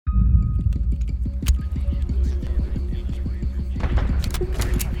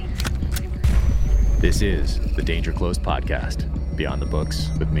This is the Danger Close podcast, Beyond the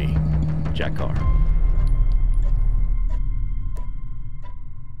Books with me, Jack Carr.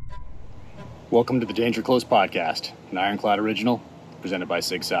 Welcome to the Danger Close podcast, an Ironclad original presented by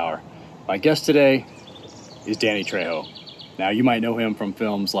Sig Sauer. My guest today is Danny Trejo. Now, you might know him from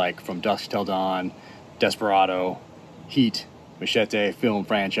films like From Dusk Till Dawn, Desperado, Heat, Machete film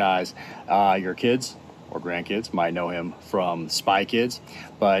franchise. Your kids or grandkids might know him from Spy Kids,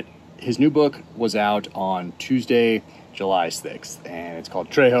 but his new book was out on Tuesday, July 6th, and it's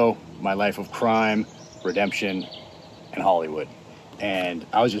called Trejo, My Life of Crime, Redemption, and Hollywood. And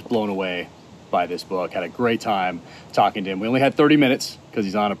I was just blown away by this book. Had a great time talking to him. We only had 30 minutes because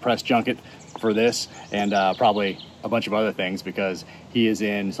he's on a press junket for this and probably a bunch of other things because he is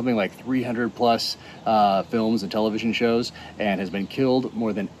in something like 300 plus films and television shows and has been killed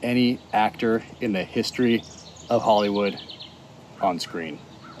more than any actor in the history of Hollywood on screen,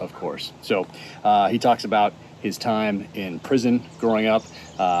 of course. So he talks about his time in prison growing up.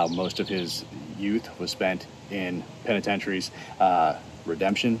 Most of his youth was spent in penitentiaries,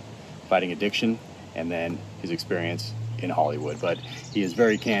 redemption, fighting addiction, and then his experience in Hollywood. But he is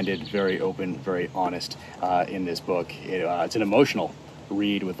very candid, very open, very honest in this book. It's an emotional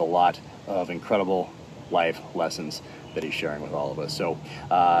read with a lot of incredible life lessons that he's sharing with all of us. So,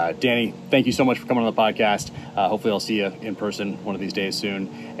 Danny, thank you so much for coming on the podcast. Hopefully I'll see you in person one of these days soon.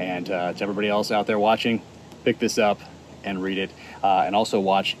 And to everybody else out there watching, pick this up and read it. And also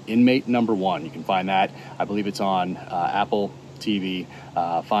watch Inmate Number One. You can find that. I believe it's on Apple TV.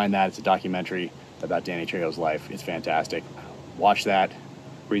 Find that. It's a documentary about Danny Trejo's life. It's fantastic. Watch that,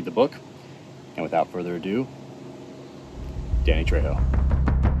 read the book, and without further ado, Danny Trejo.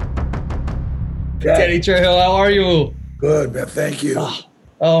 Yeah. Danny Trejo, how are you? Good, man. Thank you.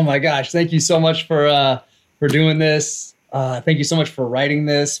 Oh my gosh. Thank you so much for doing this. Thank you so much for writing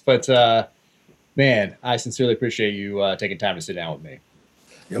this. But man, I sincerely appreciate you taking time to sit down with me.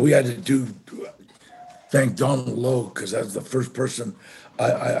 Yeah, we had to thank Donald Lowe because that's the first person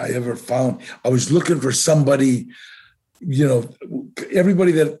I ever found. I was looking for somebody,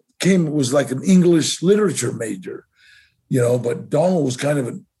 everybody that came was like an English literature major, but Donald was kind of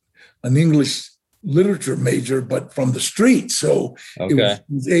an English literature major, but from the street. So he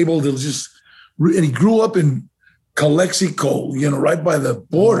was able to and he grew up in Calexico, right by the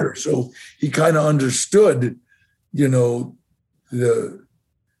border. So he kind of understood, in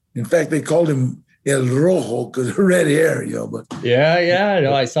fact, they called him El Rojo because of red hair, but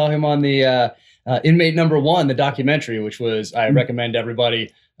No, I saw him on the Inmate Number One, the documentary, which was, I recommend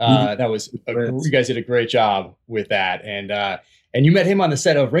everybody. You guys did a great job with that. And you met him on the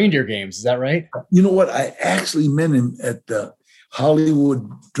set of Reindeer Games. Is that right? You know what? I actually met him at the Hollywood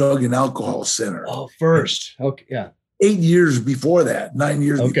Drug and Alcohol Center. Oh, first. Okay. Yeah. 8 years before that, 9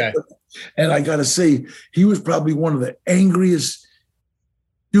 years before that. And I got to say, he was probably one of the angriest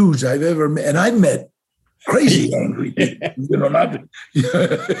dudes I've ever met. And I met crazy angry people,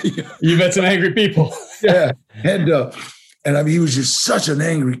 You met some angry people. Yeah. And I mean, he was just such an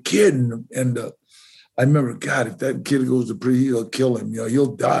angry kid. And I remember, God, if that kid goes to prison, he'll kill him.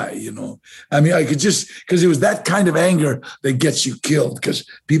 He'll die. I mean, I could because it was that kind of anger that gets you killed because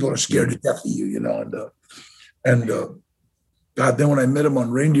people are scared to death of you. And God, then when I met him on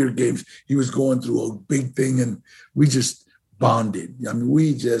Reindeer Games, he was going through a big thing, and we just bonded. I mean,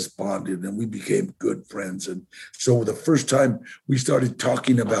 we just bonded, and we became good friends. And so the first time we started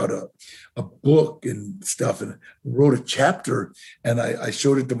talking about a book and stuff, and wrote a chapter, and I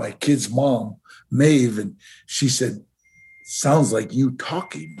showed it to my kid's mom, Maeve, and she said, "Sounds like you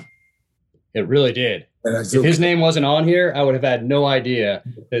talking." It really did. And I said, if his name wasn't on here, I would have had no idea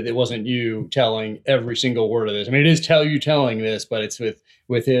that it wasn't you telling every single word of this. I mean, it is you telling this, but it's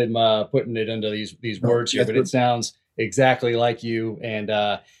with him putting it into these words here. But it sounds exactly like you. And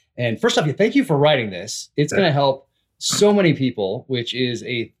first off, thank you for writing this. It's going to help so many people, which is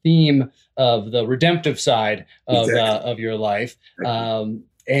a theme of the redemptive side of your life.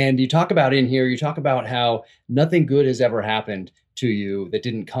 And you talk about how nothing good has ever happened to you that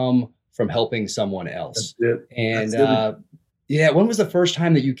didn't come from helping someone else. And when was the first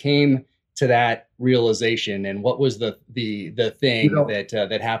time that you came to that realization, and what was the thing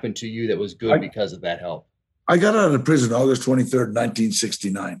that happened to you that was good because of that help? I got out of prison August 23rd,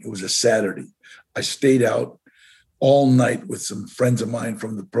 1969. It was a Saturday. I stayed out all night with some friends of mine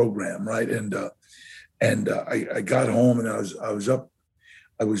from the program, right? And I got home, and I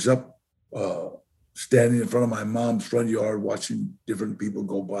was up standing in front of my mom's front yard watching different people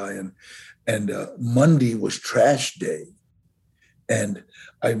go by, and Monday was trash day. And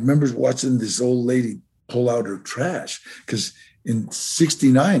I remember watching this old lady pull out her trash because in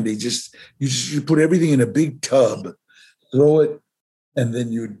 '69, you put everything in a big tub, throw it, and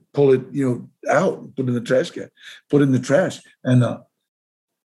then you'd pull it, out, put it in the trash can, put it in the trash. And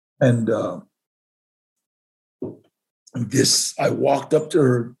I walked up to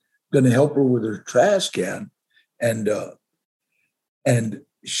her, going to help her with her trash can. And I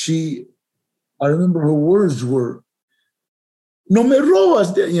remember her words were, "No me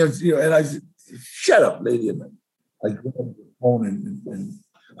robas," and I said, "Shut up, lady." And I grabbed the phone and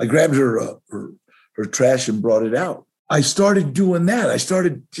I grabbed her trash and brought it out. I started doing that. I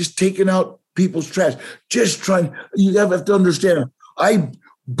started just taking out people's trash, just trying. You have to understand, I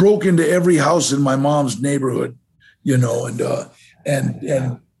broke into every house in my mom's neighborhood,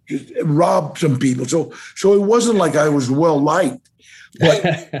 and just robbed some people. So it wasn't like I was well liked,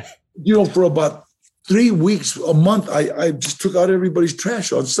 but for about 3 weeks, a month, I just took out everybody's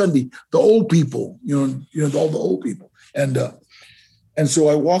trash on Sunday. The old people, all the old people, and so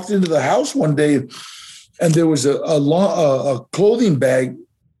I walked into the house one day. And there was a clothing bag,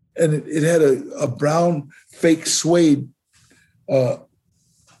 and it had a brown fake suede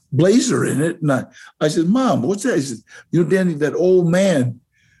blazer in it. And I said, "Mom, what's that?" He said, "Danny, that old man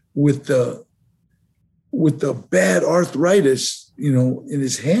with the bad arthritis, in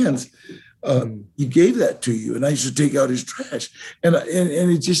his hands, he gave that to you, and I used to take out his trash." And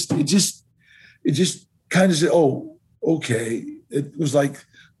it just kind of said, "Oh, okay." It was like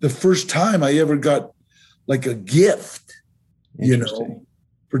the first time I ever got like a gift,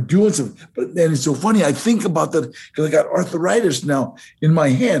 for doing something. But then it's so funny. I think about that because I got arthritis now in my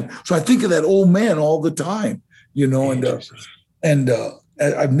hand. So I think of that old man all the time, and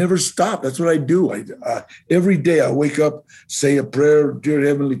I've never stopped. That's what I do. Every day I wake up, say a prayer, "Dear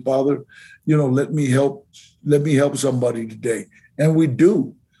Heavenly Father, let me help somebody today." And we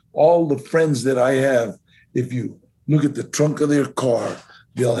do. All the friends that I have, if you look at the trunk of their car,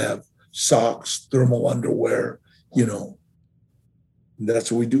 they'll have socks, thermal underwear, that's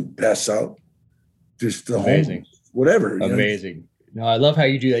what we do. Pass out, just the amazing, home, whatever. Amazing. No, I love how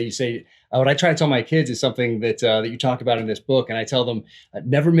you do that. You say, what I try to tell my kids is something that you talk about in this book. And I tell them,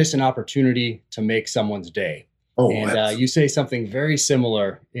 never miss an opportunity to make someone's day. Oh, and you say something very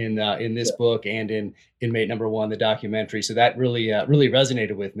similar in this book and in Inmate Number One, the documentary. So that really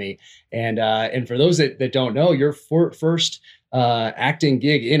resonated with me. And for those that don't know, your first acting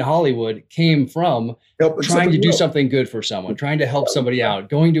gig in Hollywood came from trying to do something good for someone, trying to help somebody out,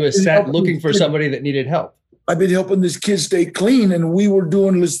 going to a set looking for somebody that needed help. I've been helping this kid stay clean, and we were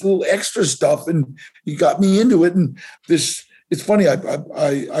doing this little extra stuff, and he got me into it. And it's funny.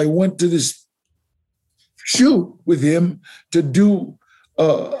 I went to this shoot with him to do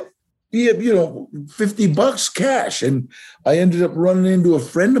 $50 cash, and I ended up running into a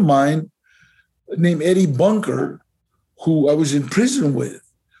friend of mine named Eddie Bunker, who I was in prison with,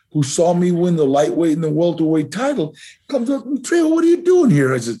 who saw me win the lightweight and the welterweight title. Comes up to me, "Trejo, what are you doing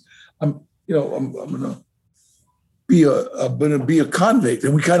here?" I said, I'm gonna be a convict."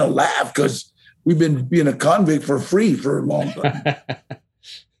 And we kind of laughed because we've been being a convict for free for a long time.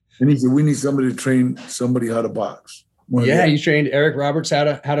 And he said, "We need somebody to train somebody how to box." You trained Eric Roberts how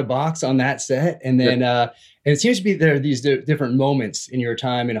to box on that set, and then and it seems to be there are these different moments in your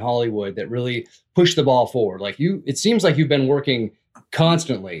time in Hollywood that really push the ball forward. Like it seems like you've been working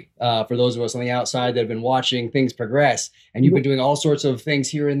constantly for those of us on the outside that have been watching things progress, and you've been doing all sorts of things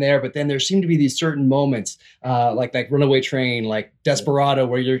here and there. But then there seem to be these certain moments, like Runaway Train, like Desperado,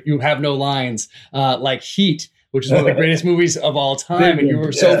 where you have no lines, like Heat, which is one of the greatest movies of all time. And you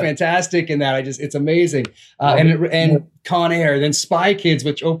were so fantastic in that. It's amazing. And Con Air, then Spy Kids,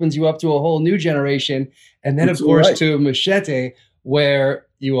 which opens you up to a whole new generation. And then, of course, to Machete, where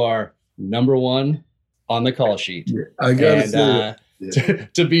you are number one on the call sheet. I gotta say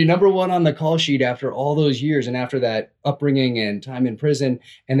to be number one on the call sheet after all those years and after that upbringing and time in prison,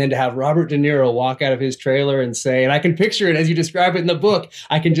 and then to have Robert De Niro walk out of his trailer and say, and I can picture it as you describe it in the book,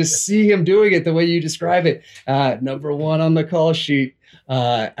 I can just see him doing it the way you describe it. Number one on the call sheet.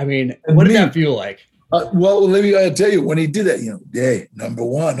 What did that feel like? Well, let me tell you, when he did that, hey, number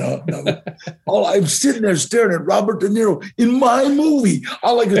one, I'm sitting there staring at Robert De Niro in my movie.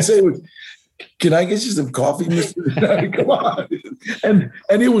 All I could say was, "Can I get you some coffee, Mr.?" Come on. And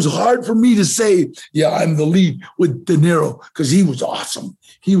it was hard for me to say, "Yeah, I'm the lead with De Niro," because he was awesome.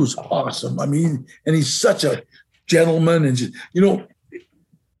 He was awesome. I mean, and he's such a gentleman. And just,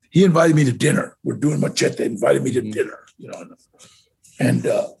 he invited me to dinner. We're doing Machete, invited me to dinner,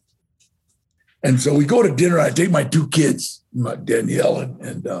 And so we go to dinner. I take my two kids, Danielle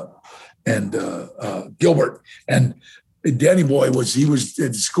and Gilbert, and Danny Boy he was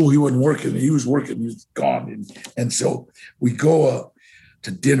at school. He wasn't working. He was working. He was gone. And so we go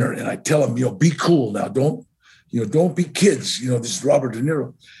to dinner, and I tell him, be cool now. Don't be kids. This is Robert De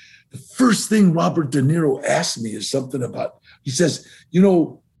Niro. The first thing Robert De Niro asked me is something about, he says,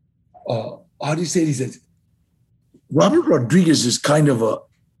 how do you say it? He says, Robert Rodriguez is kind of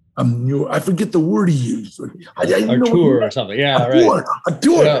I forget the word he used. Tour or something. Yeah, right. A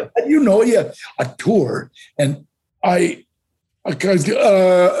tour. Yeah. A tour. And my son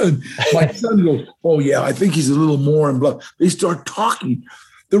goes, oh yeah, I think he's a little more and blah. They start talking.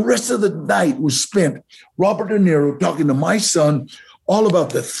 The rest of the night was spent Robert De Niro talking to my son all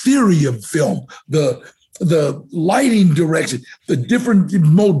about the theory of film, the lighting direction, the different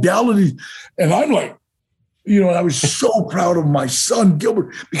modalities. And I'm like, I was so proud of my son,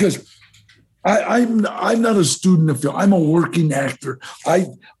 Gilbert, because I'm not a student of film. I'm a working actor. I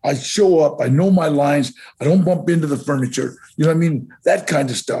show up. I know my lines. I don't bump into the furniture. You know what I mean? That kind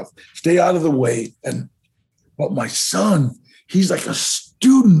of stuff. Stay out of the way. But my son, he's like a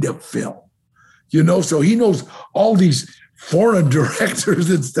student of film, so he knows all these foreign directors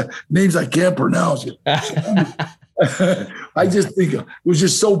and names I can't pronounce. I just think it was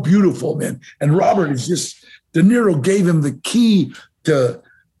just so beautiful, man. And Robert is just, De Niro gave him the key to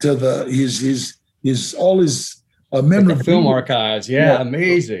all his memory film archives. Yeah,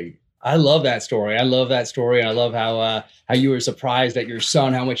 amazing. I love that story. And I love how you were surprised at your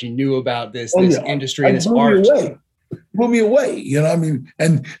son, how much he knew about this industry and this art. Blew me away.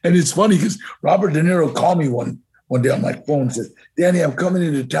 And it's funny because Robert De Niro called me one day on my phone and said, Danny, I'm coming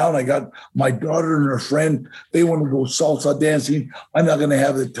into town. I got my daughter and her friend. They want to go salsa dancing. I'm not going to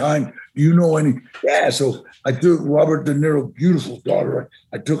have the time. Do you know any? Yeah. So I took Robert De Niro, beautiful daughter.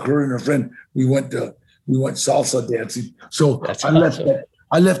 I took her and her friend. We went salsa dancing. So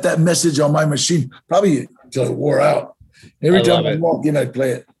I left that message on my machine probably until it wore out. Every time I walk in, I'd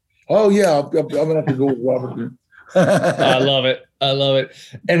play it. Oh yeah, I'm going to have to go with Robert. I love it.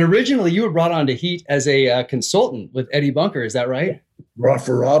 And originally you were brought on to Heat as a consultant with Eddie Bunker. Is that right?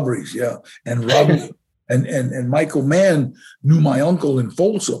 For robberies. Yeah. And Robert and Michael Mann knew my uncle in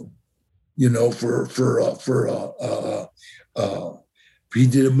Folsom, he did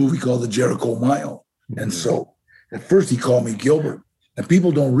a movie called The Jericho Mile. And so at first he called me Gilbert, and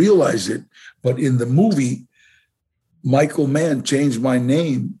people don't realize it, but in the movie, Michael Mann changed my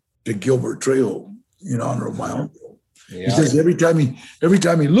name to Gilbert Trejo in honor of my uncle. Yeah. He says every time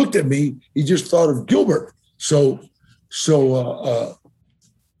he looked at me, he just thought of Gilbert. So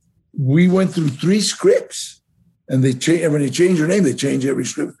we went through 3 scripts, and when they change your name, they change every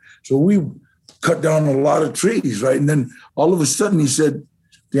script. So we cut down a lot of trees, right? And then all of a sudden he said,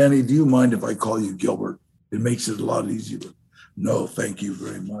 Danny, do you mind if I call you Gilbert? It makes it a lot easier. No, thank you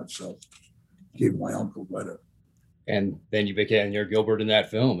very much. So I gave my uncle credit. And then you became your Gilbert in that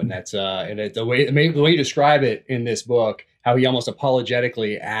film, and that's the way you describe it in this book, how he almost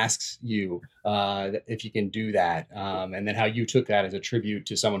apologetically asks you if you can do that, and then how you took that as a tribute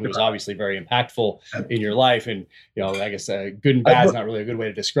to someone who was obviously very impactful in your life. And I guess good and bad is not really a good way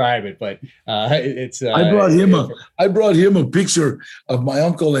to describe it, but it's. I brought him a picture of my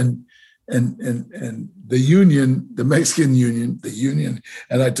uncle and the union, the Mexican union,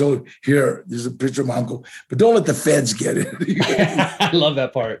 and I told him, here, there's a picture of my uncle, but don't let the feds get it. I love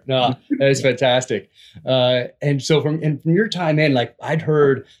that part. No, that is fantastic. And so from your time in, like I'd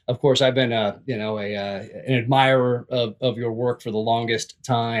heard, of course, I've been an admirer of your work for the longest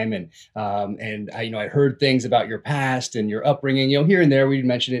time, and I heard things about your past and your upbringing. Here and there, we'd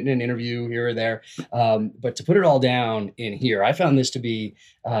mention it in an interview here or there, but to put it all down in here, I found this to be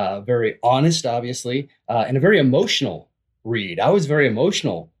very honest, obviously, and a very emotional read. I was very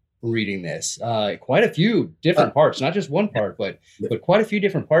emotional reading this. Quite a few different parts, not just one part, but quite a few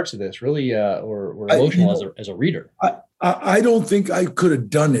different parts of this really were emotional as a reader. I don't think I could have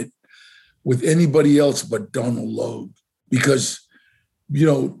done it with anybody else but Donald Logue, because,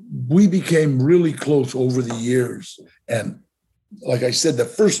 we became really close over the years. And like I said, the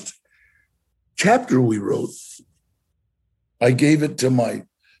first chapter we wrote, I gave it to my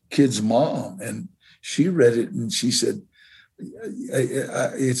kid's mom, and she read it and she said,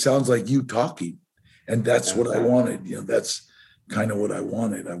 it sounds like you talking. And that's what I wanted. That's kind of what I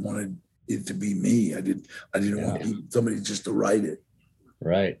wanted. I wanted it to be me. I didn't want somebody just to write it.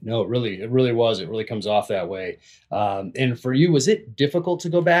 Right. No, it really was. It really comes off that way. And for you, was it difficult to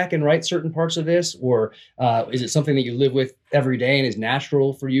go back and write certain parts of this, or is it something that you live with every day and is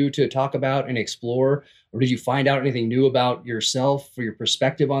natural for you to talk about and explore? Or did you find out anything new about yourself or your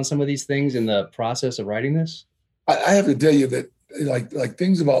perspective on some of these things in the process of writing this? I have to tell you that like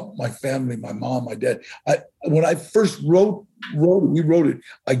things about my family, my mom, my dad. When I first wrote it,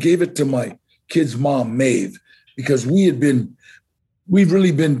 I gave it to my kid's mom, Maeve, because we've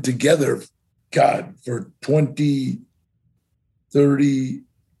really been together, God, for 20, 30,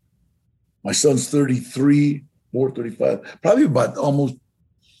 my son's 33, more 35, probably about almost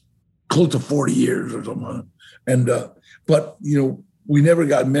close to 40 years or something. And, but, we never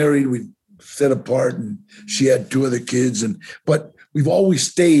got married. We set apart, and she had 2 other kids. But we've always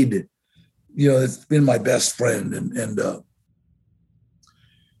stayed, it's been my best friend.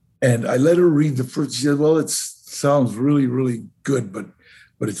 And I let her read the first. She said, well, it sounds really, really good, but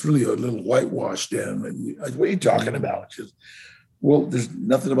it's really a little whitewashed. And what are you talking about? She says, well, there's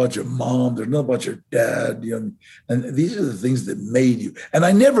nothing about your mom. There's nothing about your dad. And these are the things that made you. And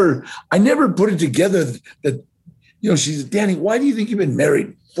I never put it together that, she said, Danny, why do you think you've been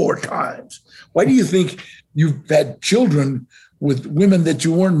married 4 times? Why do you think you've had children with women that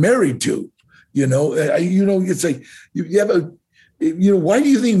you weren't married to? It's like you have a, why do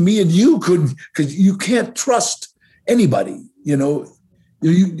you think me and you could? Because you can't trust anybody. And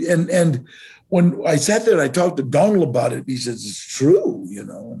when I sat there and I talked to Donald about it, he says it's true.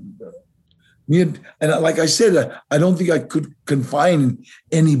 And like I said, I don't think I could confine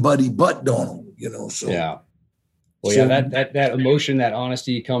anybody but Donald. So yeah. Well, yeah, that emotion, that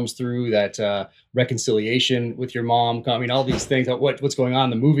honesty comes through, that reconciliation with your mom. I mean, all these things, what's going on,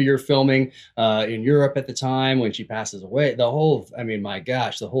 the movie you're filming in Europe at the time when she passes away, my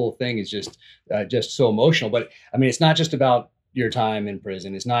gosh, the whole thing is just so emotional. But I mean, it's not just about your time in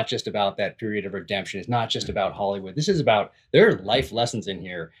prison. It's not just about that period of redemption. It's not just about Hollywood. This is about, there are life lessons in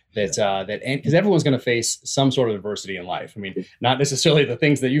here because everyone's going to face some sort of adversity in life. I mean, not necessarily the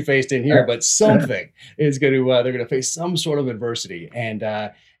things that you faced in here, but something is going to, they're going to face some sort of adversity. And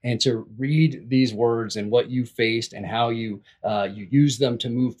to read these words and what you faced and how you use them to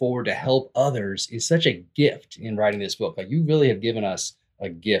move forward to help others is such a gift in writing this book. Like, you really have given us a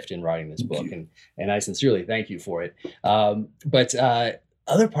gift in writing this book, and I sincerely thank you for it. But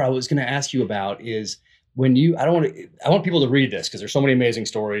other part I was going to ask you about is when I want people to read this because there's so many amazing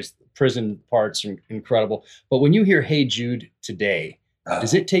stories. Prison parts are incredible. But when you hear "Hey Jude" today,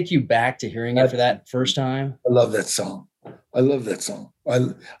 does it take you back to hearing it for that first time? I love that song.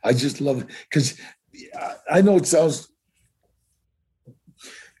 I just love it because I know it sounds.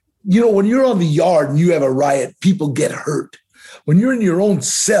 When you're on the yard and you have a riot, people get hurt. When you're in your own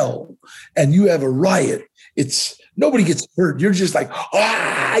cell and you have a riot, nobody gets hurt. You're just like,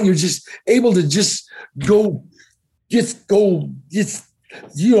 you're just able to just screw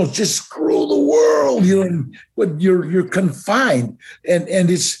the world, but you're confined. And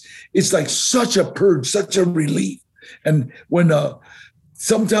it's like such a purge, such a relief. And when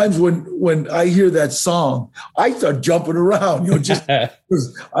sometimes when I hear that song, I start jumping around, just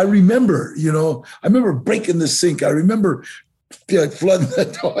because I remember breaking the sink. I remember flooding the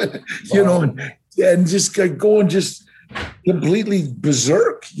toilet, and just going just completely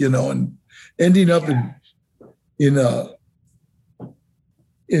berserk, and ending up in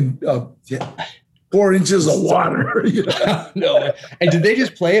 4 inches of water. No. And did they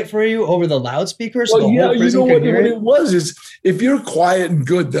just play it for you over the loudspeakers? So well, the whole prison what could hear it was is if you're quiet and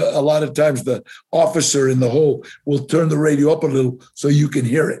good, a lot of times the officer in the hole will turn the radio up a little so you can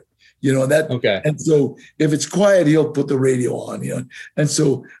hear it. Okay. And so if it's quiet, he'll put the radio on, And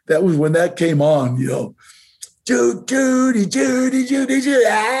so that was when that came on, Judy,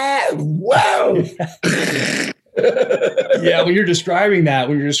 wow. Yeah, when you're describing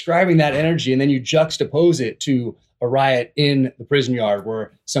that energy, and then you juxtapose it to a riot in the prison yard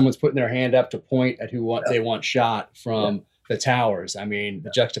where someone's putting their hand up to point at they want shot from the towers. I mean,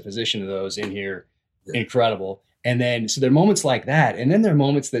 the juxtaposition of those in here, incredible. And then, so there are moments like that. And then there are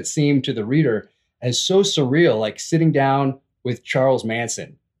moments that seem to the reader as so surreal, like sitting down with Charles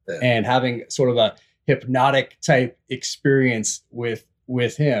Manson and having sort of a hypnotic type experience with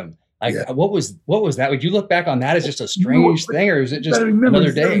him. Like, what was that? Would you look back on that as just a strange thing, or was it just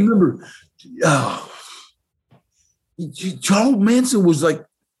another day? I remember, Charles Manson was like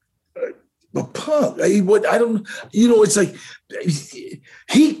a punk. It's like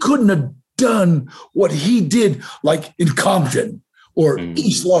he couldn't have done what he did, like in Compton or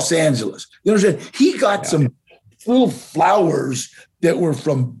East Los Angeles. You understand? He got some little flowers that were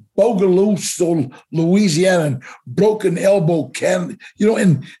from Bogalusa, Louisiana, and Broken Elbow, Canada,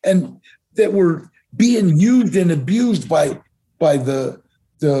 and that were being used and abused by the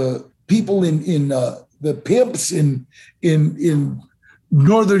people in the pimps in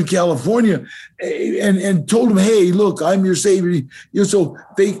Northern California, and told them, "Hey, look, I'm your savior." So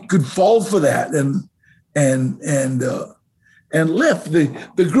they could fall for that, and and left.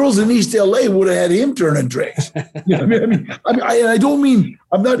 The girls in East LA would have had him turning tricks. You know what I mean? I don't mean,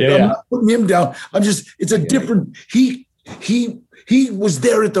 I'm not putting him down. I'm just, it's a different, he was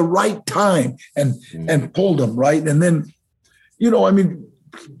there at the right time and pulled him, right? And then, you know, I mean,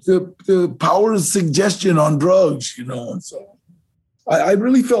 the power of suggestion on drugs, you know, and so I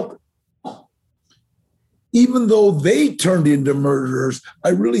really felt, even though they turned into murderers, I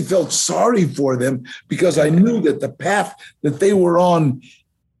really felt sorry for them because I knew that the path that they were on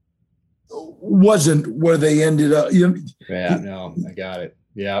wasn't where they ended up. You know? Yeah, no, I got it.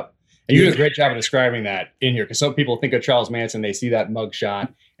 Yeah. And you did a great job of describing that in here, because some people think of Charles Manson, they see that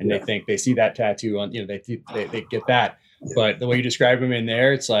mugshot and they see that tattoo on, you know, they get that. But the way you describe him in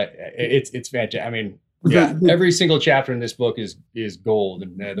there, it's like, it's fantastic. I mean, yeah, every single chapter in this book is gold,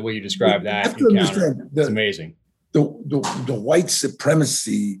 and the way you describe that encounter, it's amazing. The white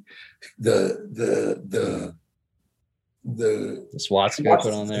supremacy, the swastika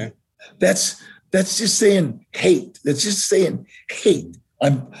put on there. That's just saying hate. That's just saying hate.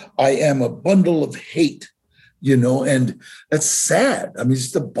 I am a bundle of hate, you know, and that's sad. I mean, it's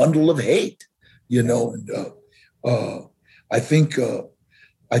just a bundle of hate, you know. And I think our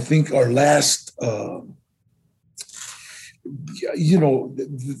last, you know,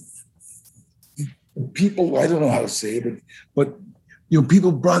 people, I don't know how to say it, but you know,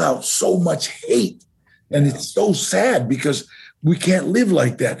 people brought out so much hate, and it's so sad because we can't live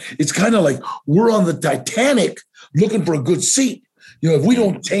like that. It's kind of like we're on the Titanic looking for a good seat. You know, if we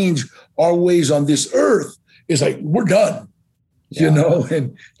don't change our ways on this earth, it's like we're done. You know,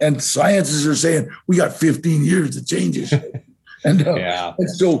 and scientists are saying we got 15 years to change it. And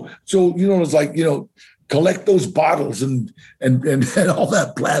so you know, it's like, you know, collect those bottles and all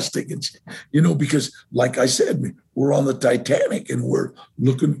that plastic, and you know, because like I said, we're on the Titanic and we're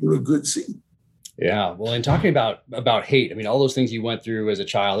looking for a good seat. Yeah. Well, and talking about hate, I mean, all those things you went through as a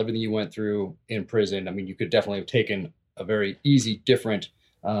child, everything you went through in prison, I mean, you could definitely have taken a very easy, different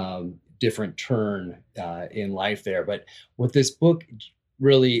turn in life there. But what this book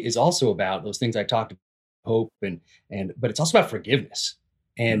really is also about, those things I talked about, hope but it's also about forgiveness.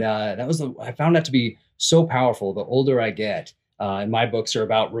 And I found that to be so powerful. The older I get, and my books are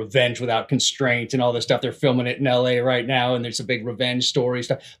about revenge without constraint and all this stuff. They're filming it in LA right now, and there's a big revenge story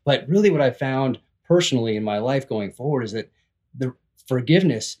stuff. But really what I found personally in my life going forward is that the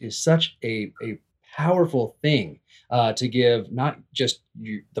forgiveness is such a powerful thing to give, not just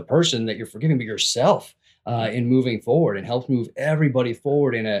the person that you're forgiving, but yourself in moving forward, and helps move everybody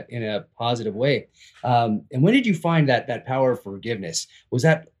forward in a positive way. And when did you find that power of forgiveness? Was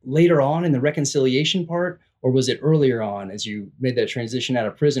that later on in the reconciliation part, or was it earlier on as you made that transition out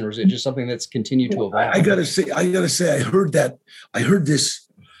of prison, or is it just something that's continued to evolve? I gotta say, I heard this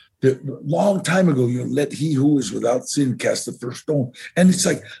a long time ago. You know, let he who is without sin cast the first stone, and it's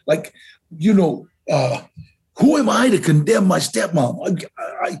like you know. Who am I to condemn my stepmom?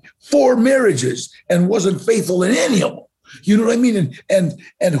 I 4 marriages and wasn't faithful in any of them. You know what I mean?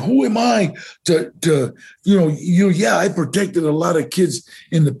 And who am I to you know, I protected a lot of kids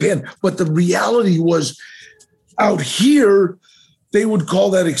in the pen, but the reality was out here, they would call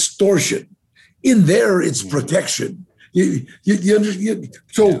that extortion. In there, it's protection. You understand?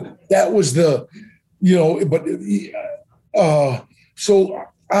 So that was the, you know, but so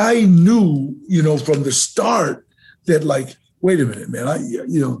I knew, you know, from the start that, like, wait a minute, man,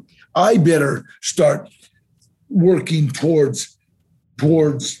 I better start working towards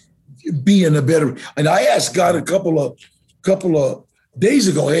being a better. And I asked God a couple of days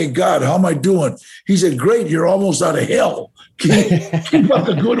ago, hey, God, how am I doing? He said, great, you're almost out of hell. Keep up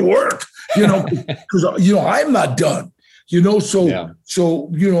the good work, you know, because, you know, I'm not done, you know, so,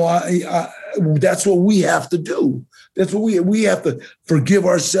 you know, I that's what we have to do. That's what we have to forgive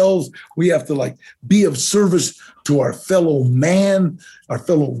ourselves. We have to, like, be of service to our fellow man, our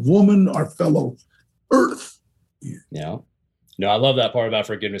fellow woman, our fellow earth. Yeah. No, I love that part about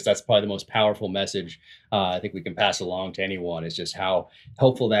forgiveness. That's probably the most powerful message I think we can pass along to anyone. It's just how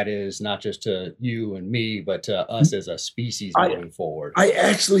helpful that is, not just to you and me, but to us as a species moving forward. I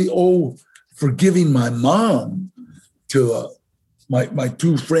actually owe forgiving my mom to my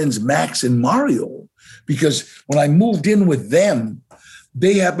 2 friends, Max and Mario, because when I moved in with them,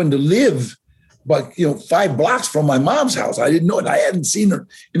 they happened to live, like, you know, 5 blocks from my mom's house. I didn't know it. I hadn't seen her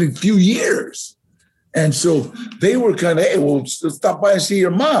in a few years. And so they were kind of, hey, well, let's stop by and see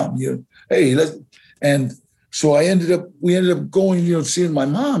your mom. You know, hey, and so we ended up going, you know, seeing my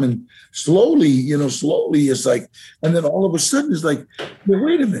mom, and slowly it's like, and then all of a sudden it's like, well,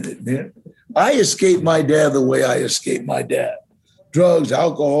 wait a minute, man. I escaped my dad the way I escaped my dad. Drugs,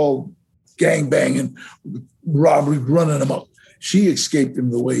 alcohol, gang banging, robbery, running them up. she escaped him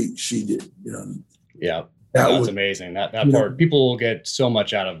the way she did. Yeah, that that's was amazing. That part, people will get so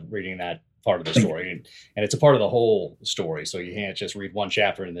much out of reading that part of the story, and it's a part of the whole story. So you can't just read one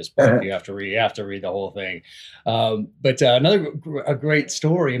chapter in this book. You have to read the whole thing. But a great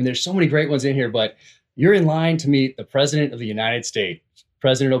story. I mean, there's so many great ones in here. But you're in line to meet the President of the United States,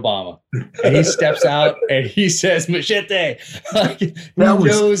 President Obama, and he steps out and he says "Machete." He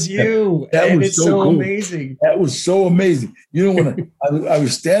knows you, and it's so cool. Amazing. That was so amazing. When I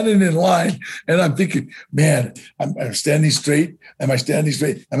was standing in line, and I'm thinking, man, I'm standing straight. Am I standing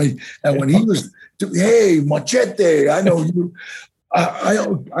straight? I mean, and when he was, hey, Machete, I know you.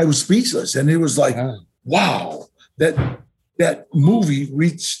 I was speechless, and it was like, wow, that movie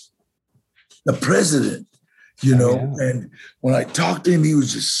reached the president. And when I talked to him, he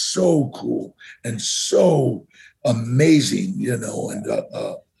was just so cool and so amazing, and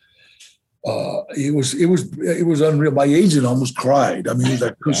it was unreal. My agent almost cried. I mean, he was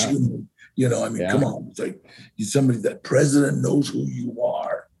like pushing me, come on. It's like you're somebody that president knows who you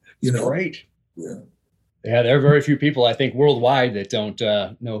are, Great. Yeah. Yeah, there are very few people, I think, worldwide that don't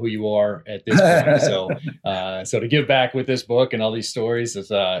know who you are at this point. So to give back with this book and all these stories,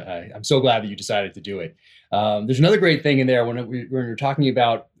 I'm so glad that you decided to do it. There's another great thing in there when you're talking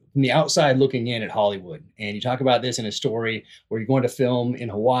about from the outside looking in at Hollywood, and you talk about this in a story where you're going to film in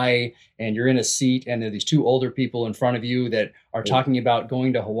Hawaii and you're in a seat and there are these two older people in front of you that are talking about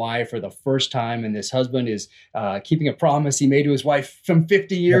going to Hawaii for the first time. And this husband is keeping a promise he made to his wife from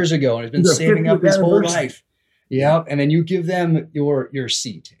 50 years ago and has been saving up his whole life. Yeah. And then you give them your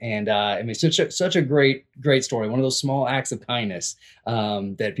seat. And I mean, such a great story. One of those small acts of kindness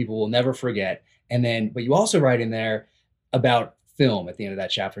that people will never forget. But you also write in there about film at the end of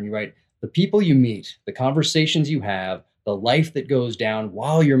that chapter, and you write, the people you meet, the conversations you have, the life that goes down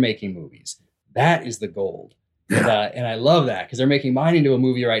while you're making movies. That is the gold. And I love that because they're making mine into a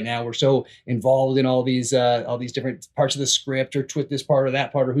movie right now. We're so involved in all these different parts of the script, or with this part or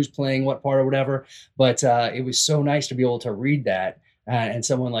that part, or who's playing what part or whatever. But it was so nice to be able to read that and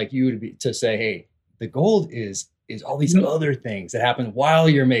someone like you to say, hey, the gold is all these other things that happen while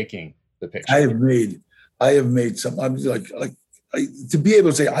you're making the picture. I have made some. I'm like to be able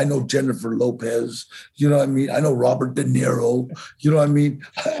to say, I know Jennifer Lopez, you know what I mean? I know Robert De Niro, you know what I mean?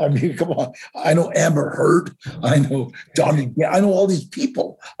 I mean, come on. I know Amber Heard. I know Johnny. I know all these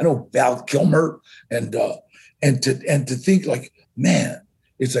people. I know Val Kilmer, and to think like, man,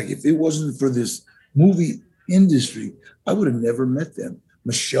 it's like if it wasn't for this movie industry, I would have never met them.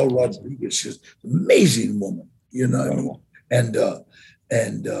 Michelle Rodriguez, she's an amazing woman, you know what I mean?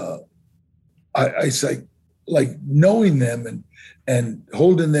 And I say, like knowing them and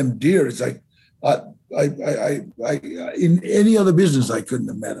holding them dear. It's like I in any other business I couldn't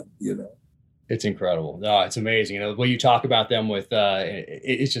have met them. It's incredible. No, it's amazing. The way you talk about them with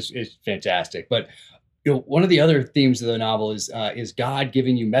it's fantastic. But one of the other themes of the novel is God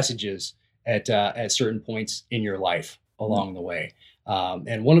giving you messages at certain points in your life along the way.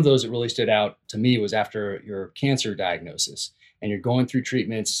 And one of those that really stood out to me was after your cancer diagnosis, and you're going through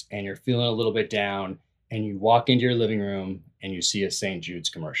treatments and you're feeling a little bit down, and you walk into your living room and you see a St. Jude's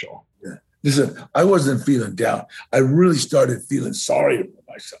commercial. Yeah. Listen, I wasn't feeling down. I really started feeling sorry for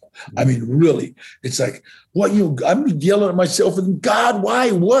myself. I mean, really, it's like, what, I'm yelling at myself and God,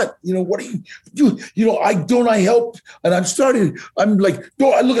 why, what? What do I help? And I'm like,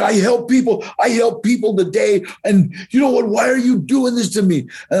 I help people. I help people today. And you know what, why are you doing this to me?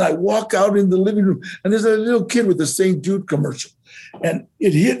 And I walk out in the living room and there's a little kid with a St. Jude commercial. And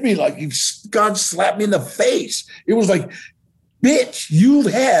it hit me like God slapped me in the face. It was like, bitch,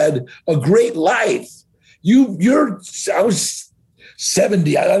 you've had a great life. I was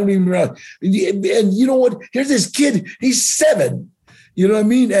 70. I don't even know. And you know what? Here's this kid. He's 7. You know what I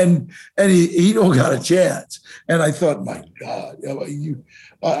mean? And he don't got a chance. And I thought, my God,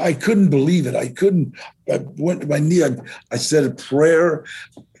 I couldn't believe it. I went to my knee. I said a prayer.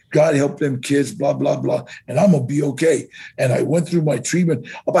 God help them kids, blah, blah, blah. And I'm going to be okay. And I went through my treatment.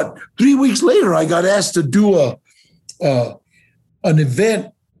 About 3 weeks later, I got asked to do an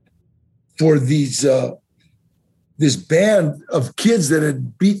event for these this band of kids that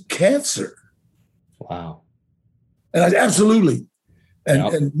had beat cancer. Wow. And I absolutely. And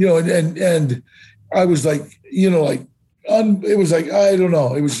I was like, it was like, I don't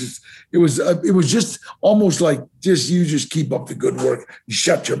know. It was just almost like you just keep up the good work. You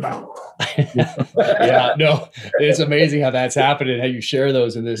shut your mouth. Yeah, no, it's amazing how that's happened and how you share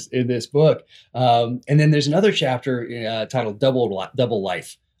those in this book. And then there's another chapter titled Double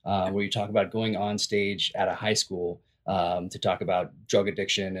Life, where you talk about going on stage at a high school to talk about drug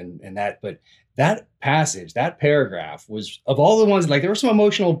addiction and that. But that passage, that paragraph was, of all the ones, like there were some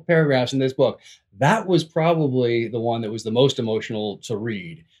emotional paragraphs in this book. That was probably the one that was the most emotional to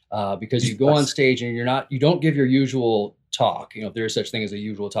read, because you go on stage and you don't give your usual talk. You know, if there is such thing as a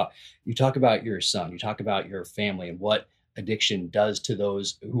usual talk, you talk about your son, you talk about your family and what addiction does to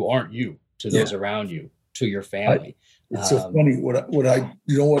those who aren't you, to those around you, to your family. It's so funny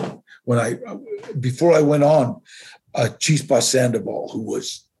before I went on, Chispa Sandoval, who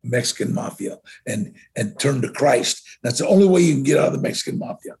was Mexican mafia and turned to Christ. That's the only way you can get out of the Mexican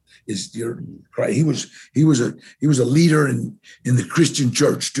mafia is your Christ. He was a leader in the Christian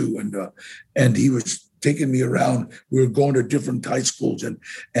church too, and he was taking me around. We were going to different high schools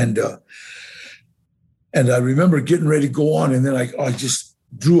and I remember getting ready to go on, and then I just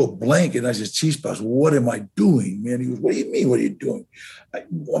drew a blank, and I said, Chispas, what am I doing, man? He goes, what do you mean, what are you doing?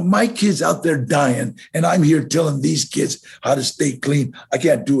 My kid's out there dying, and I'm here telling these kids how to stay clean. I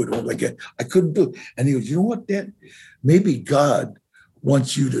can't do it. I couldn't do it. And he goes, you know what, Dad? Maybe God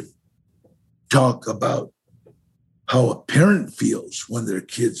wants you to talk about how a parent feels when their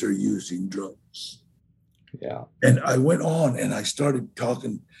kids are using drugs. Yeah. And I went on, and I started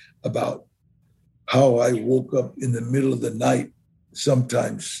talking about how I woke up in the middle of the night,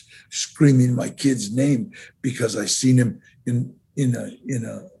 sometimes screaming my kid's name because I seen him in a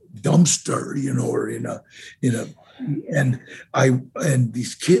dumpster, or and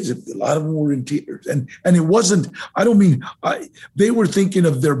these kids, a lot of them were in tears, and it wasn't. I don't mean they were thinking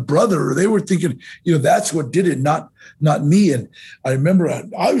of their brother, or they were thinking, that's what did it, not me. And I remember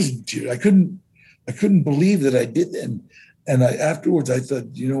I was in tears. I couldn't believe that I did, and afterwards I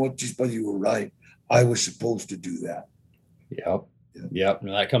thought, you know what, just you were right. I was supposed to do that. Yep. Yep.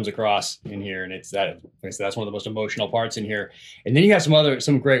 No, that comes across in here. And that's one of the most emotional parts in here. And then you have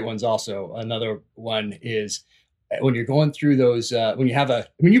some great ones also. Another one is when you're going through those, you've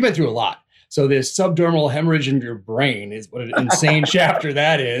been through a lot. So this subdermal hemorrhage in your brain is what an insane chapter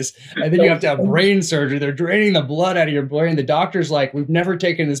that is. And then you have to have brain surgery. They're draining the blood out of your brain. The doctor's like, we've never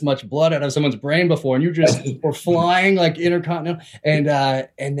taken this much blood out of someone's brain before. And you just were flying like intercontinental. And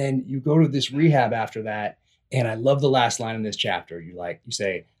then you go to this rehab after that. And I love the last line in this chapter. You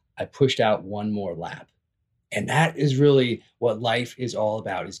say, I pushed out one more lap. And that is really what life is all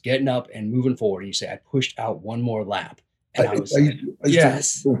about, is getting up and moving forward. And you say, I pushed out one more lap. And I was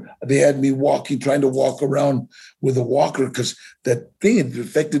yes. They had me trying to walk around with a walker because that thing had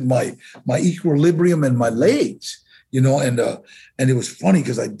affected my equilibrium and my legs, and it was funny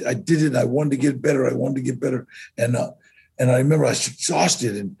because I did it and I wanted to get better. And I remember I was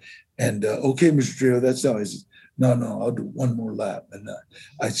exhausted and okay, Mr. Trejo, that's how I said, no, I'll do one more lap. And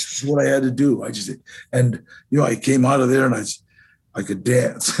it's what I had to do. I came out of there and I could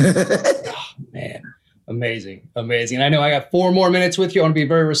dance. Oh, man. Amazing. And I know I got 4 more minutes with you. I want to be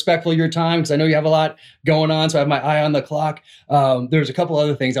very respectful of your time because I know you have a lot going on. So I have my eye on the clock. There's a couple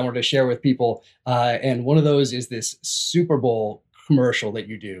other things I wanted to share with people. And one of those is this Super Bowl commercial that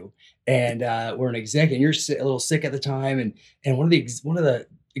you do. And we're an executive, and you're a little sick at the time. And one of the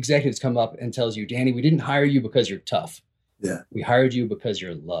executives come up and tells you, Danny, we didn't hire you because you're tough. Yeah. We hired you because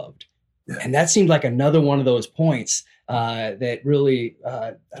you're loved. Yeah. And that seemed like another one of those points that really,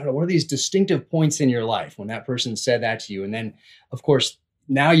 I don't know, one of these distinctive points in your life when that person said that to you. And then, of course,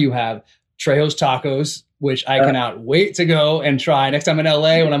 now you have Trejo's Tacos, which I cannot wait to go and try. Next time in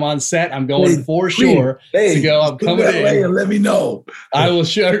LA, when I'm on set, I'm going sure to go. I'm coming in. And let me know. I will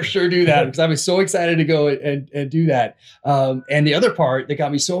sure do that because I was so excited to go and do that. And the other part that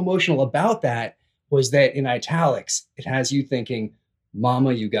got me so emotional about that was that in italics, it has you thinking,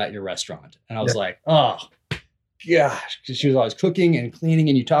 Mama, you got your restaurant. And I was like, oh, gosh, because she was always cooking and cleaning.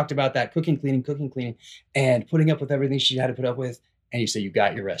 And you talked about that cooking, cleaning, and putting up with everything she had to put up with. And you say, you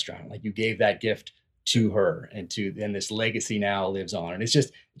got your restaurant. Like you gave that gift to her and this legacy now lives on. And it's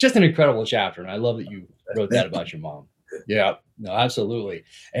just an incredible chapter. And I love that you wrote that about your mom. Yeah, no, absolutely.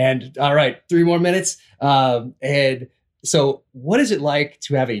 And all right, 3 more minutes. And so what is it like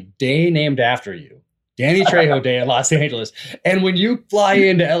to have a day named after you? Danny Trejo Day in Los Angeles. And when you fly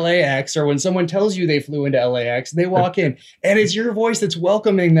into LAX, or when someone tells you they flew into LAX, they walk in and it's your voice that's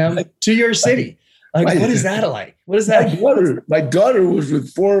welcoming them to your city. Like, what is that like? What is that? My daughter was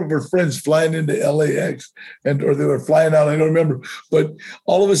with 4 of her friends flying into LAX, or they were flying out. I don't remember. But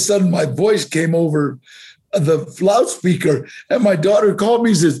all of a sudden, my voice came over the loudspeaker, and my daughter called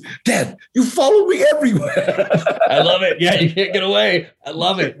me and says, Dad, you follow me everywhere. I love it. Yeah, you can't get away. I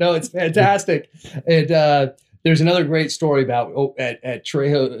love it. No, it's fantastic. And there's another great story about at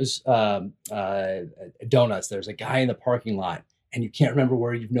Trejo's Donuts. There's a guy in the parking lot, and you can't remember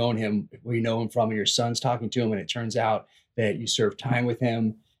where you know him from, and your son's talking to him, and it turns out that you served time with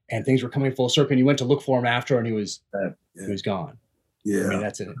him. and things were coming full circle. And you went to look for him after, and he was gone. Yeah. I mean,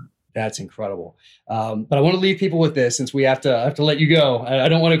 that's incredible. But I want to leave people with this, since we have to let you go. I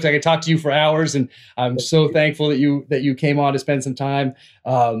don't want to, because I could talk to you for hours, and I'm so thankful that you came on to spend some time.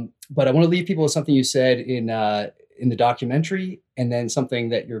 But I want to leave people with something you said in the documentary, and then something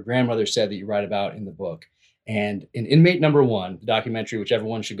that your grandmother said that you write about in the book. And in Inmate Number One, the documentary, which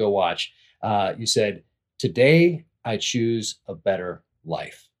everyone should go watch, you said, "Today I choose a better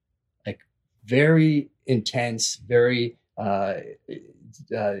life." Like, very intense, very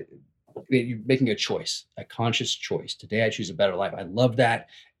you're making a choice, a conscious choice. Today I choose a better life. I love that.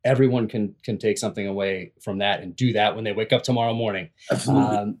 Everyone can take something away from that and do that when they wake up tomorrow morning.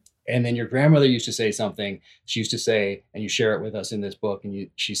 Absolutely. And then your grandmother used to say something. She used to say, and you share it with us in this book, and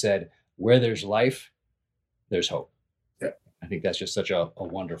she said, "Where there's life, there's hope." Yeah. I think that's just such a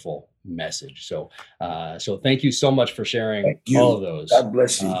wonderful message. So thank you so much for sharing all of those. God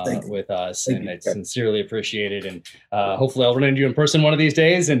bless you. With us. Thank you. It's sincerely appreciated. And hopefully I'll run into you in person one of these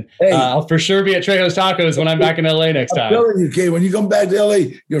days. And I'll for sure be at Trejo's Tacos when I'm back in LA next time. I'm telling you, Kay, when you come back to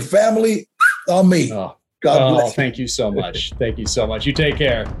LA, your family on me. God bless you. Thank you so much. Thank you so much. You take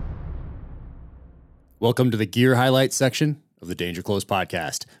care. Welcome to the gear highlights section of the Danger Close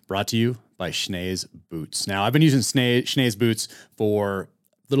podcast, brought to you by Schnee's Boots. Now, I've been using Schnee's Boots for a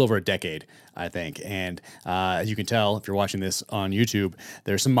little over a decade, I think. And as you can tell, if you're watching this on YouTube,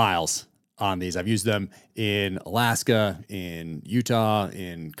 there's some miles on these. I've used them in Alaska, in Utah,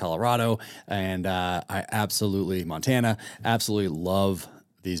 in Colorado, and Montana, absolutely love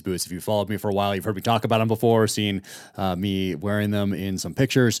these boots. If you followed me for a while, you've heard me talk about them before, seen me wearing them in some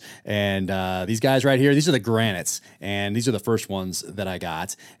pictures. And these guys right here, these are the Granites, and these are the first ones that I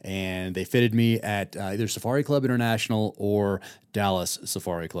got. And they fitted me at either Safari Club International or Dallas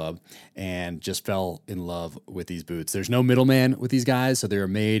Safari Club, and just fell in love with these boots. There's no middleman with these guys, so they're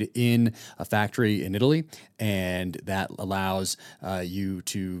made in a factory in Italy, and that allows you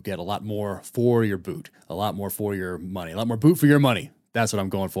to get a lot more for your boot, a lot more for your money, a lot more boot for your money. That's what I'm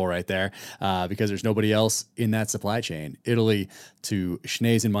going for right there, because there's nobody else in that supply chain. Italy to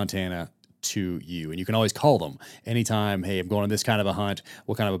Schnee's in Montana to you. And you can always call them anytime. Hey, I'm going on this kind of a hunt.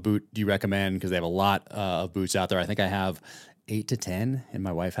 What kind of a boot do you recommend? Because they have a lot of boots out there. I think I have 8 to 10, and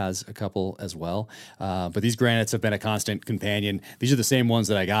my wife has a couple as well. But these Granites have been a constant companion. These are the same ones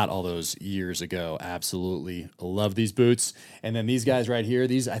that I got all those years ago. Absolutely love these boots. And then these guys right here,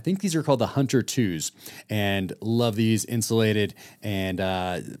 I think these are called the Hunter 2s, and love these, insulated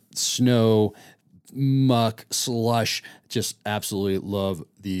and snow, muck, slush. Just absolutely love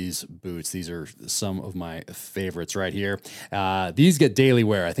these boots. These are some of my favorites right here. These get daily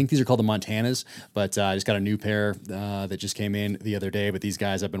wear. I think these are called the Montanas, but I just got a new pair that just came in the other day. But these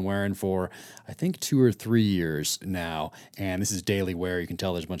guys I've been wearing for, I think, 2 or 3 years now, and this is daily wear. You can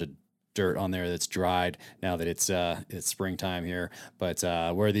tell there's a bunch of dirt on there that's dried now that it's springtime here, but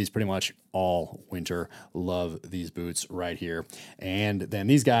wear these pretty much all winter. Love these boots right here. And then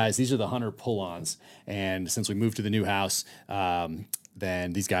these guys, these are the Hunter pull-ons, and since we moved to the new house,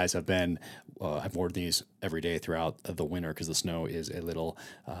 then these guys have been I've worn these every day throughout the winter because the snow is a little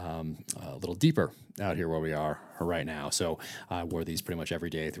deeper out here where we are right now. So I wore these pretty much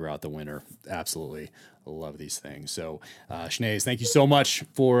every day throughout the winter. Absolutely love these things. So Schnee's, thank you so much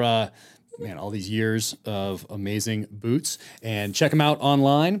for all these years of amazing boots. And check them out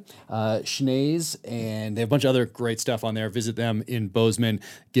online, Schnee's, and they have a bunch of other great stuff on there. Visit them in Bozeman,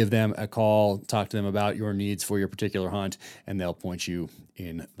 give them a call, talk to them about your needs for your particular hunt, and they'll point you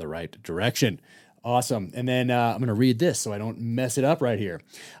in the right direction. Awesome. And then I'm going to read this so I don't mess it up right here.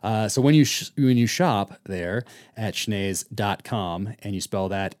 So when you shop there at schnees.com, and you spell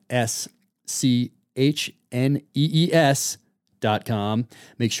that SCHNEES.com,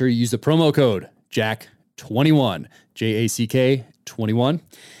 make sure you use the promo code JACK21, JACK 21,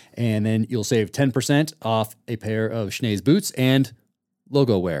 and then you'll save 10% off a pair of Schnee's boots and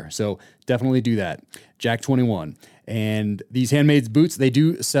logo wear. So definitely do that. JACK21. And these handmade boots, they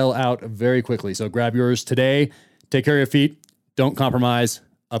do sell out very quickly. So grab yours today. Take care of your feet. Don't compromise.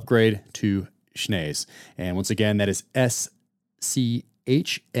 Upgrade to Schnee's. And once again, that is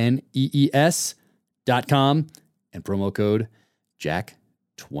SCHNEES.com and promo code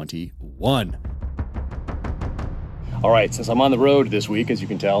JACK21. All right, since I'm on the road this week, as you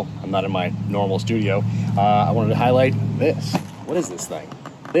can tell, I'm not in my normal studio. I wanted to highlight this. What is this thing?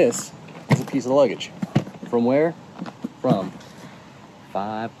 This is a piece of luggage. From where? From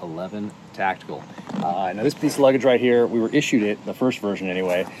 511 Tactical. Now this piece of luggage right here, we were issued it, the first version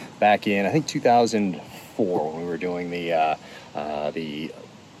anyway, back in, I think, 2004 when we were doing the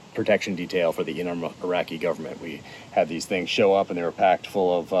protection detail for the interim Iraqi government. We had these things show up and they were packed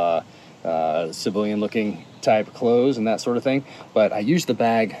full of civilian-looking type clothes and that sort of thing. But I used the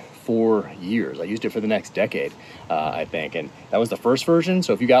bag for years. I used it for the next decade, I think. And that was the first version.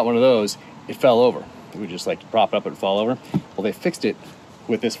 So if you got one of those, it fell over. It would just like prop it up and fall over. Well, they fixed it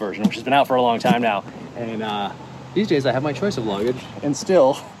with this version, which has been out for a long time now. And these days I have my choice of luggage, and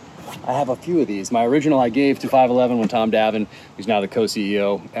still I have a few of these. My original I gave to 511 when Tom Davin, who's now the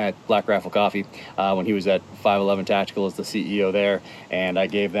co-CEO at Black Rifle Coffee, when he was at 511 Tactical as the CEO there. And I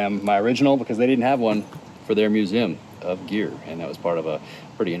gave them my original because they didn't have one for their museum of gear. And that was part of a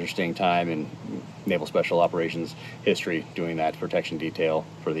pretty interesting time in Naval Special Operations history, doing that protection detail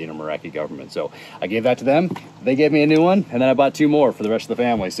for the interim Iraqi government. So I gave that to them. They gave me a new one, and then I bought 2 more for the rest of the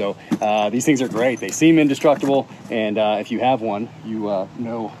family. So these things are great. They seem indestructible, and if you have one, you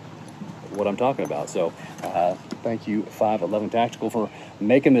know what I'm talking about. So thank you 511 Tactical for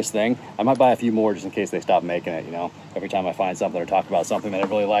making this thing. I might buy a few more just in case they stop making it. You know, every time I find something or talk about something that I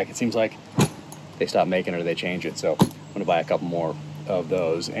really like, it seems like they stop making it or they change it. So I'm gonna buy a couple more of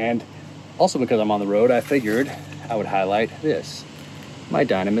those. And also because I'm on the road, I figured I would highlight this, my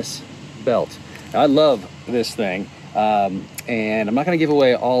Dynamis belt. Now, I love this thing, and I'm not gonna give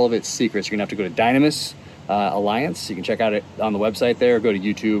away all of its secrets. You're gonna have to go to Dynamis Alliance. You can check out it on the website there. Go to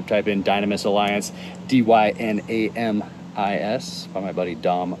YouTube, type in Dynamis Alliance, Dynamis, by my buddy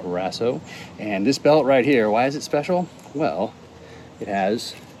Dom Rasso. And this belt right here, why is it special? Well, it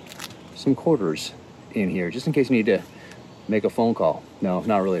has some quarters in here, just in case you need to make a phone call. No,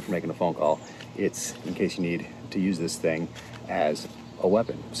 not really for making a phone call. It's in case you need to use this thing as a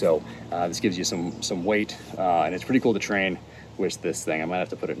weapon. So this gives you some weight, and it's pretty cool to train with this thing. I might have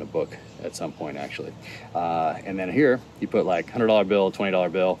to put it in a book at some point, actually. And then here, you put like $100 bill,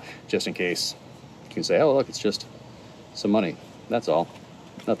 $20 bill, just in case you can say, oh, look, it's just some money. That's all.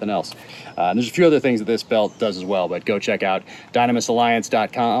 Nothing else. And there's a few other things that this belt does as well, but go check out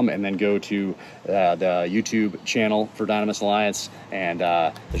dynamisalliance.com and then go to the YouTube channel for Dynamis Alliance, and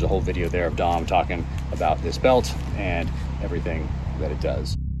there's a whole video there of Dom talking about this belt and everything that it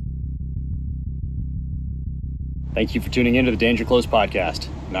does. Thank you for tuning in to the Danger Close podcast,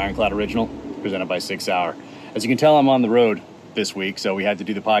 an Ironclad original presented by 6 Hour. As you can tell, I'm on the road this week, so we had to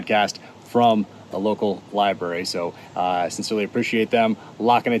do the podcast from a local library. So I sincerely appreciate them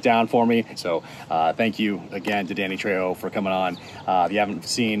locking it down for me. So thank you again to Danny Trejo for coming on. If you haven't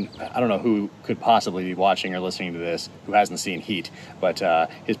seen, I don't know who could possibly be watching or listening to this who hasn't seen Heat, but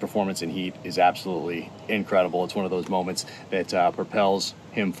his performance in Heat is absolutely incredible. It's one of those moments that propels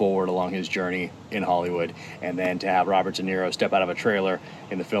him forward along his journey in Hollywood. And then to have Robert De Niro step out of a trailer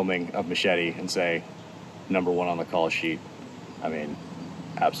in the filming of Machete and say, #1 on the call sheet. I mean,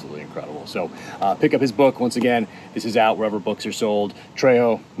 absolutely incredible. So pick up his book. Once again, this is out wherever books are sold.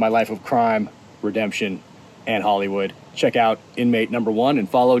 Trejo, My Life of Crime, Redemption, and Hollywood. Check out Inmate #1 and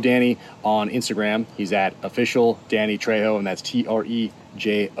follow Danny on Instagram. He's at official Danny Trejo, and that's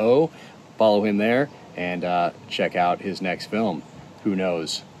Trejo. Follow him there and check out his next film. Who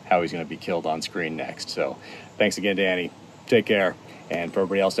knows how he's going to be killed on screen next. So thanks again, Danny. Take care. And for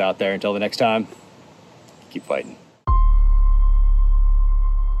everybody else out there, until the next time, keep fighting.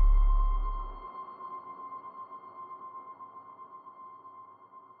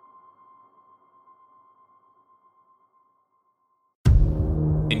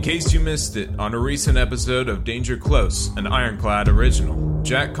 In case you missed it, on a recent episode of Danger Close, an Ironclad original,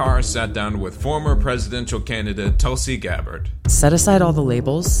 Jack Carr sat down with former presidential candidate Tulsi Gabbard. Set aside all the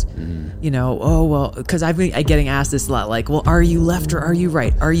labels, you know, oh, well, because I've been getting asked this a lot, like, well, are you left or are you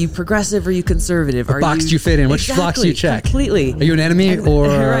right? Are you progressive or are you conservative? What box do you fit in? Which box do you check? Completely. Are you an enemy or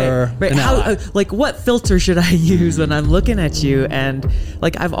right. an ally? Like, what filter should I use when I'm looking at you? And,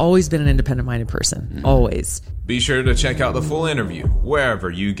 like, I've always been an independent-minded person. Always. Be sure to check out the full interview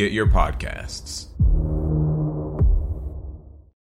wherever you get your podcasts.